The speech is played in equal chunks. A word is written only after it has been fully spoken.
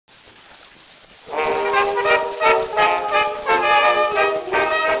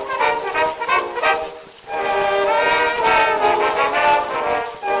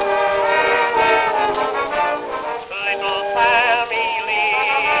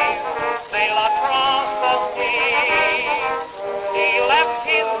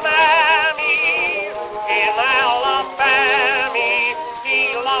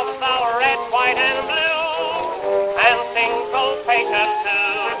white and blue, and sings so patient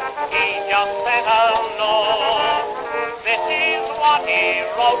too. He just said no. This is what he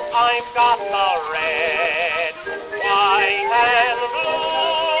wrote. I've got the red, white and blue.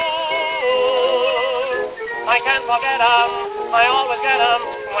 I can't forget 'em, I always get 'em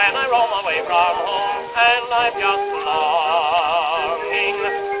when I roam away from home, and I'm just longing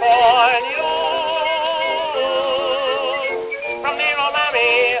for you. From near old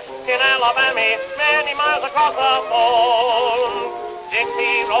Mammy in Alabama, many miles across the foam,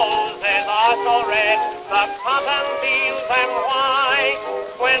 Dixie roses are so red, the cotton fields and white.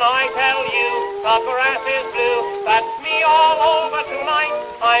 When I tell you the grass is blue, that's me all over tonight.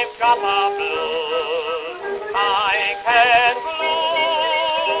 I've got the blues, I can't lose.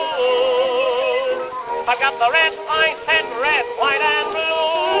 I've got the red, I said red, white and blue.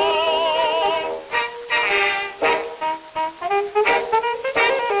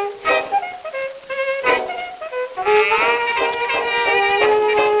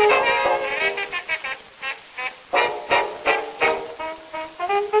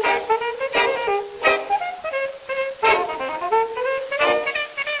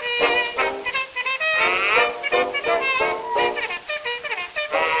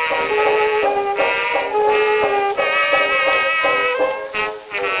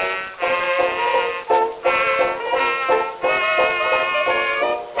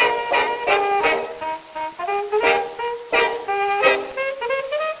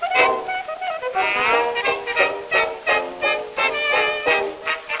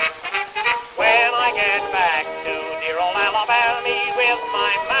 With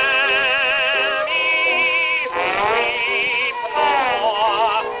my mammy, weep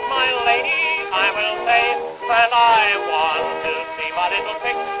for my lady, I will say, and I want to see my little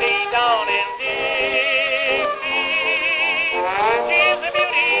pixie down in Dixie. She's a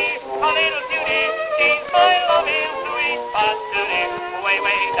beauty, a little cutie, she's my loving sweet patootie. Way,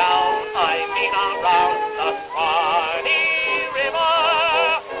 way down, I mean around the Swanee River.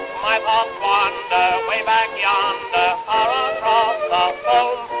 My thoughts wander way back yonder, far across the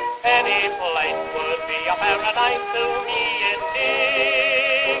foam. Any place would be a paradise to me in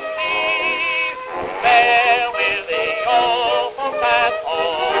Dixie, there with the old folks at home.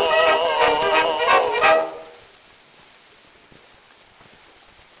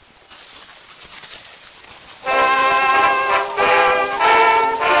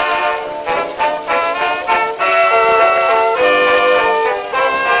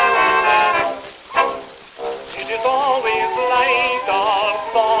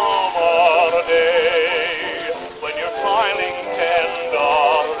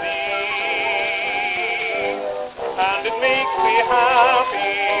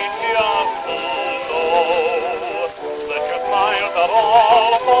 Happy just to know that your smiles are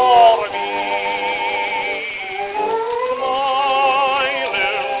all for me.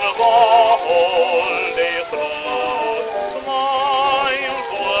 Smiling the whole day through, smiles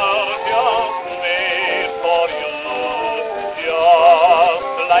were just made for you,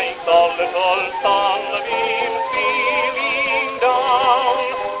 just like the little sunbeam stealing down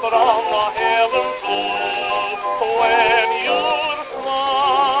from the heavens blue. When you're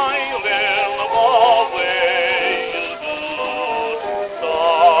smiling the way you do,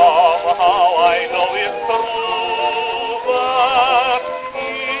 somehow I know it's true, but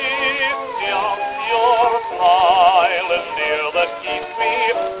it's just your smiling, dear, that keeps me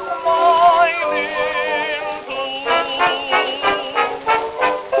smiling too.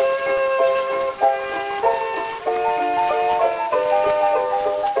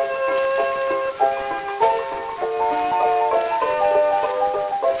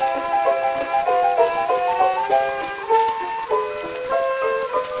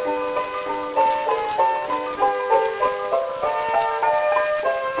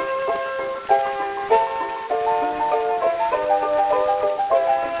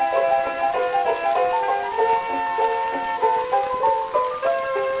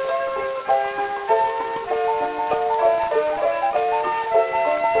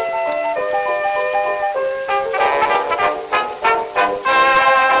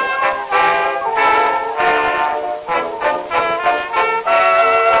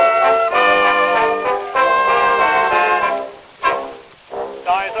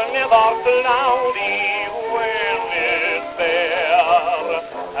 Cloudy when it's there,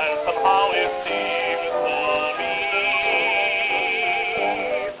 and somehow it seems to me,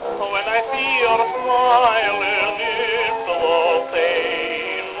 when I see your smiling, it's the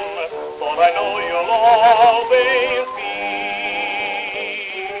same, for I know you'll always be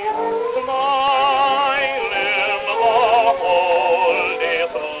smiling the whole day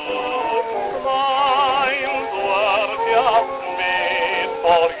through.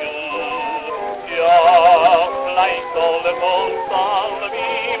 for you. Just like the little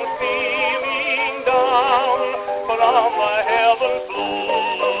sunbeam stealing down from the